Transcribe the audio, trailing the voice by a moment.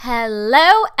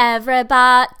Hello,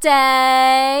 everybody.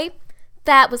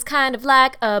 That was kind of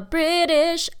like a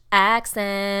British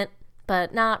accent,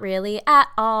 but not really at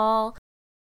all.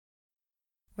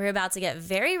 We're about to get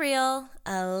very real,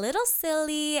 a little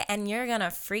silly, and you're gonna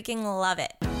freaking love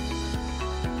it.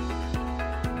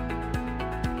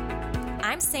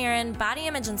 I'm Saren, body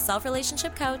image and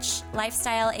self-relationship coach,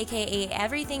 lifestyle aka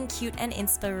everything cute and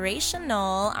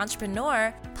inspirational,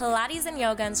 entrepreneur, Pilates and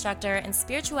yoga instructor, and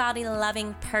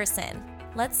spirituality-loving person.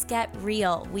 Let's get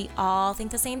real. We all think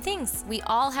the same things. We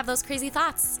all have those crazy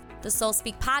thoughts. The Soul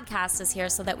Speak podcast is here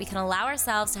so that we can allow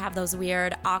ourselves to have those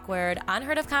weird, awkward,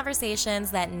 unheard of conversations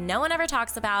that no one ever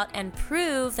talks about and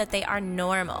prove that they are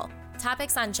normal.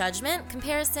 Topics on judgment,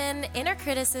 comparison, inner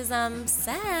criticism,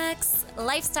 sex,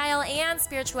 lifestyle, and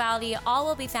spirituality all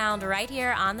will be found right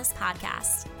here on this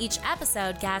podcast. Each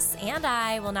episode, guests and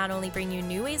I will not only bring you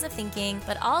new ways of thinking,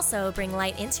 but also bring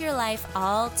light into your life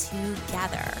all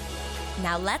together.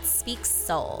 Now let's speak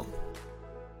soul.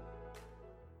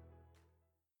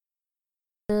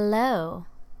 Hello,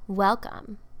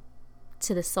 welcome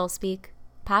to the Soul Speak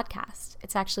podcast.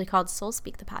 It's actually called Soul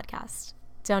Speak the podcast.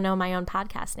 Don't know my own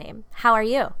podcast name. How are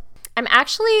you? I'm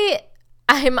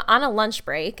on a lunch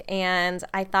break, and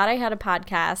I thought I had a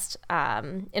podcast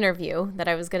interview that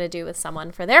I was going to do with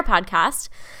someone for their podcast,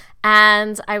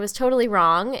 and I was totally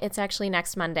wrong. It's actually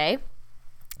next Monday.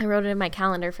 I wrote it in my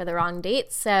calendar for the wrong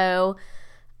date, so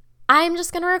I'm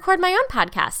just going to record my own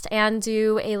podcast and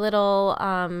do a little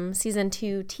season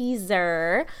 2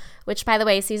 teaser, which, by the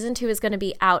way, season 2 is going to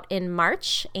be out in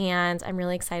March, and I'm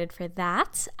really excited for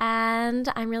that. And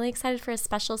I'm really excited for a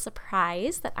special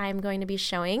surprise that I'm going to be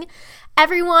showing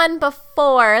everyone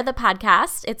before the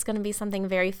podcast. It's going to be something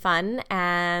very fun,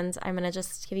 and I'm going to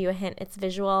just give you a hint. It's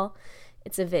visual.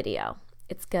 It's a video.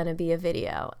 It's going to be a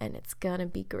video, and it's going to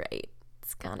be great.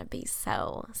 It's going to be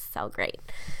so great.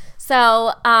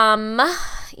 So,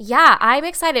 yeah, I'm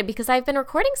excited because I've been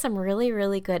recording some really,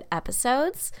 really good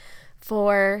episodes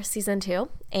for season 2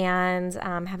 and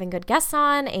having good guests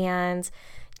on, and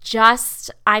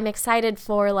I'm excited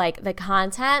for like the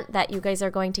content that you guys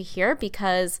are going to hear,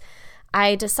 because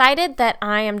I decided that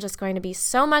I am just going to be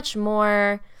so much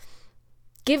more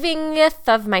givingeth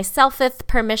of myselfeth,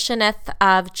 permissioneth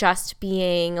of just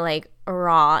being like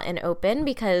raw and open,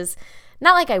 because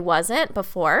not like I wasn't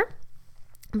before,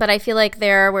 but I feel like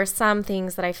there were some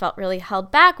things that I felt really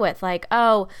held back with, like,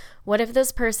 oh, what if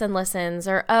this person listens?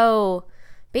 Or, oh,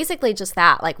 basically just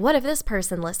that, like, what if this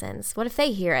person listens? What if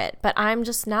they hear it? But I'm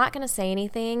just not going to say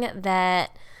anything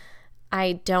that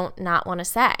I don't not want to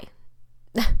say.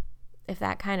 If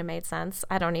that kind of made sense.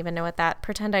 I don't even know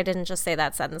pretend I didn't just say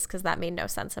that sentence, because that made no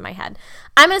sense in my head.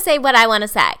 I'm going to say what I want to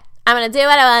say. I'm going to do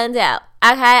what I want to do.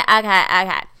 Okay.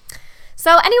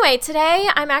 So anyway, today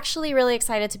I'm actually really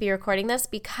excited to be recording this,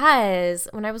 because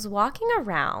when I was walking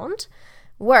around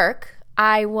work,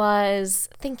 I was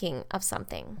thinking of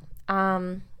something.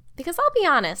 Because I'll be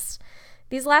honest,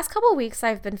 these last couple of weeks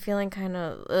I've been feeling kind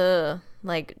of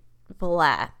like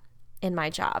blah in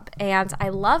my job. And I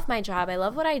love my job. I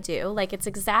love what I do. Like, it's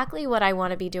exactly what I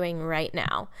want to be doing right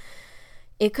now.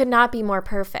 It could not be more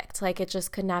perfect. Like, it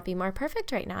just could not be more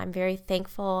perfect right now. I'm very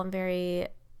thankful. I'm very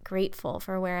grateful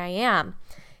for where I am.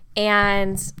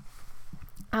 And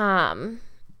sorry,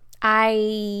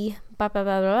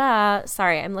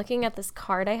 I'm looking at this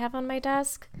card I have on my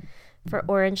desk for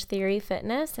Orange Theory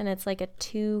Fitness, and it's like a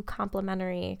 2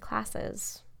 complimentary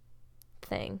classes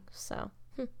thing. So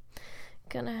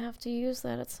gonna have to use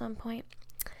that at some point.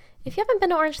 If you haven't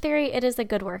been to Orange Theory, it is a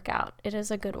good workout. It is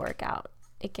a good workout.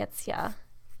 It gets ya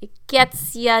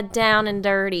down and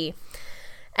dirty.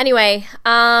 Anyway,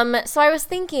 so I was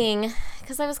thinking,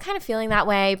 because I was kind of feeling that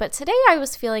way, but today I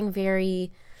was feeling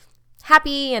very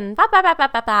happy and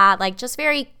like just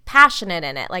very passionate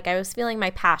in it. Like, I was feeling my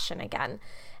passion again.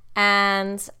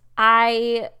 And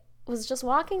I was just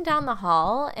walking down the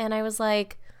hall, and I was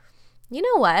like, you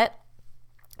know what?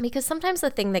 Because sometimes the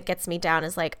thing that gets me down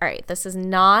is like, all right, this is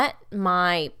not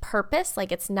my purpose.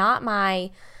 Like, it's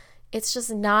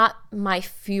just not my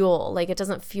fuel. Like, it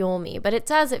doesn't fuel me, but it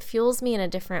fuels me in a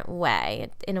different way,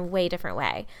 in a way different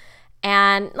way.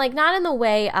 And like, not in the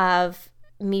way of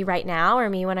me right now, or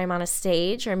me when I'm on a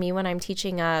stage, or me when I'm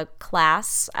teaching a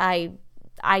class. I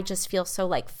just feel so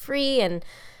like free and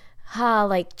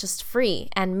like just free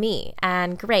and me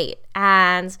and great.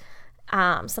 And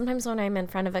sometimes when I'm in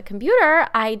front of a computer,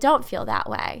 I don't feel that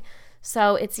way.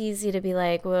 So it's easy to be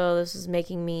like, well, this is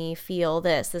making me feel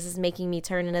this. This is making me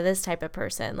turn into this type of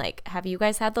person. Like, have you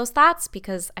guys had those thoughts?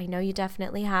 Because I know you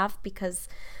definitely have, because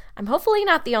I'm hopefully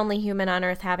not the only human on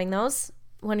earth having those,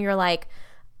 when you're like,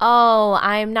 oh,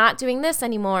 I'm not doing this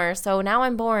anymore, so now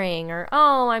I'm boring, or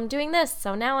oh, I'm doing this,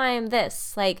 so now I am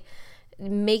this, like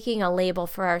making a label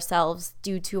for ourselves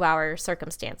due to our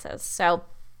circumstances. So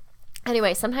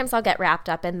anyway, sometimes I'll get wrapped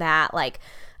up in that, like,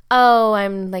 oh,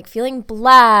 I'm like feeling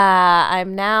blah.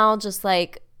 I'm now just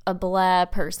like a blah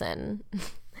person,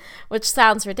 which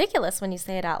sounds ridiculous when you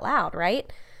say it out loud,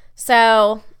 right?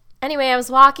 So anyway, I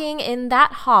was walking in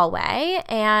that hallway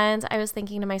and I was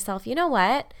thinking to myself, you know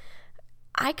what?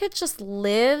 I could just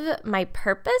live my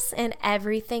purpose in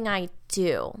everything I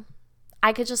do.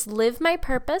 I could just live my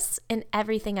purpose in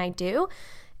everything I do.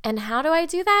 And how do I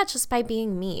do that? Just by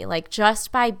being me, like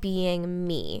just by being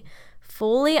me,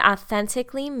 fully,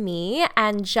 authentically me.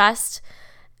 And just,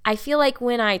 I feel like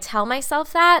when I tell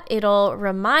myself that, it'll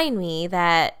remind me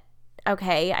that,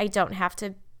 okay, I don't have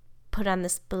to put on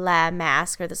this blah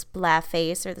mask or this blah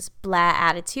face or this blah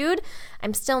attitude.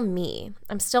 I'm still me.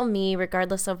 I'm still me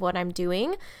regardless of what I'm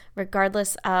doing,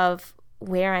 regardless of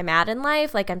where I'm at in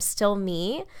life. Like, I'm still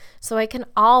me. So I can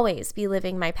always be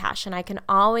living my passion. I can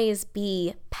always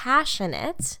be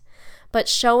passionate, but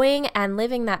showing and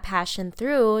living that passion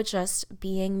through just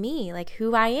being me, like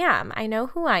who I am. I know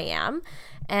who I am,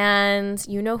 and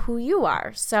you know who you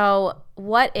are. So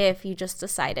what if you just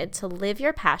decided to live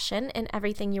your passion in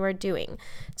everything you are doing,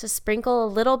 to sprinkle a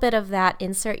little bit of that,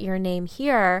 insert your name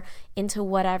here, into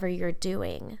whatever you're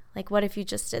doing? Like, what if you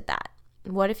just did that?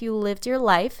 What if you lived your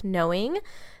life knowing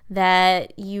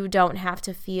that you don't have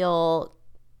to feel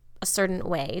a certain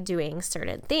way doing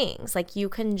certain things? Like, you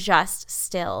can just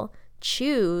still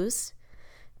choose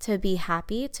to be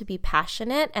happy, to be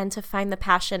passionate, and to find the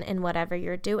passion in whatever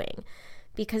you're doing.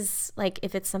 Because, like,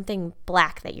 if it's something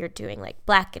black that you're doing, like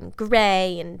black and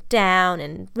gray and down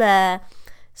and blah,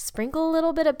 sprinkle a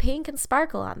little bit of pink and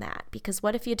sparkle on that. Because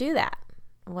what if you do that?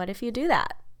 What if you do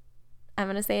that? I'm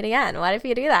going to say it again. What if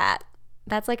you do that?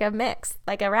 That's like a mix,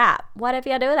 like a rap. What if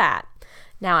you do that?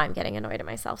 Now I'm getting annoyed at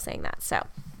myself saying that. So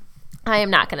I am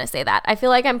not going to say that. I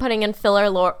feel like I'm putting in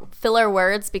filler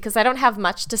words because I don't have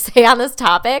much to say on this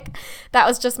topic. That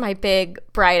was just my big,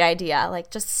 bright idea. Like,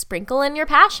 just sprinkle in your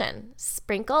passion.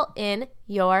 Sprinkle in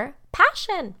your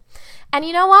passion. And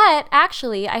you know what?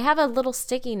 Actually, I have a little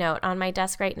sticky note on my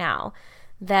desk right now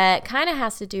that kind of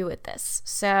has to do with this.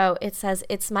 So it says,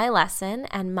 it's my lesson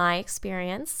and my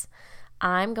experience.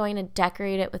 I'm going to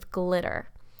decorate it with glitter.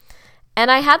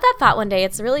 And I had that thought one day.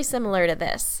 It's really similar to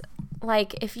this.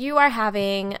 Like, if you are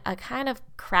having a kind of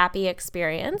crappy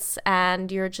experience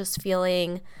and you're just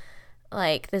feeling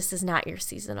like this is not your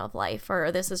season of life,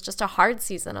 or this is just a hard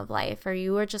season of life, or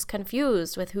you are just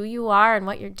confused with who you are and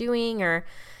what you're doing, or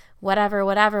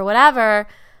whatever,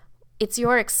 it's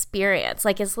your experience.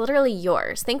 Like, it's literally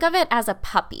yours. Think of it as a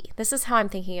puppy. This is how I'm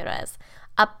thinking it as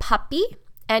a puppy.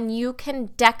 And you can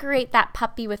decorate that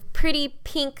puppy with pretty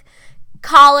pink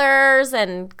collars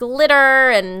and glitter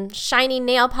and shiny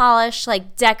nail polish.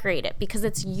 Like, decorate it because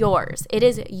it's yours. It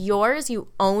is yours. You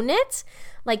own it.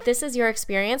 Like, this is your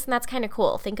experience, and that's kind of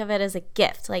cool. Think of it as a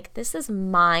gift. Like, this is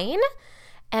mine,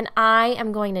 and I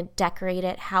am going to decorate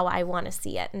it how I want to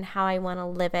see it and how I want to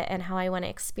live it and how I want to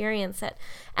experience it.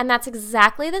 And that's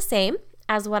exactly the same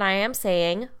as what I am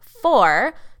saying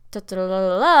for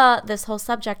this whole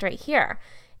subject right here.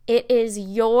 It is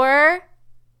your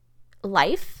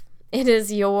life. It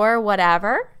is your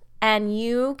whatever, and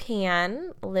you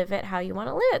can live it how you want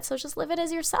to live it. So just live it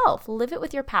as yourself. Live it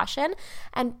with your passion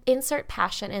and insert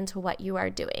passion into what you are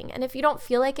doing. And if you don't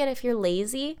feel like it, if you're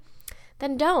lazy,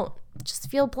 then don't. Just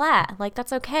feel blah. Like,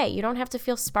 that's okay. You don't have to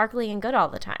feel sparkly and good all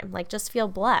the time. Like, just feel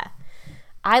blah.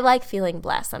 I like feeling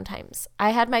blah sometimes. I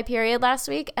had my period last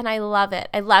week, and I love it.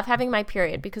 I love having my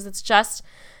period because it's just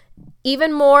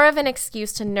even more of an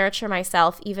excuse to nurture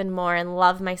myself even more and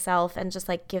love myself and just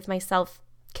like give myself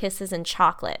kisses and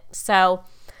chocolate. So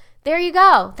there you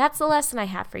go. That's the lesson I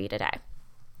have for you today.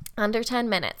 Under 10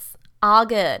 minutes. All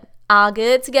good. All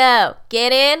good to go.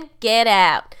 Get in, get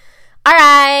out. All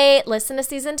right. Listen to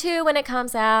season 2 when it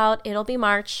comes out. It'll be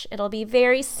March. It'll be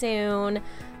very soon.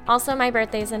 Also, my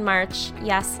birthday's in March.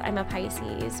 Yes, I'm a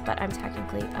Pisces, but I'm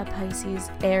technically a Pisces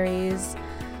Aries.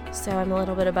 So I'm a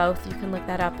little bit of both. You can look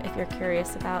that up if you're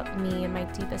curious about me and my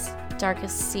deepest,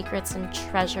 darkest secrets and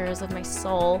treasures of my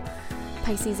soul.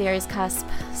 Pisces Aries cusp.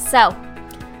 So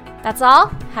that's all.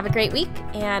 Have a great week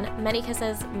and many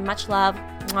kisses. Much love.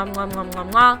 Mwah, mwah, mwah,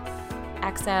 mwah, mwah.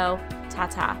 XO.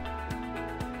 Ta-ta.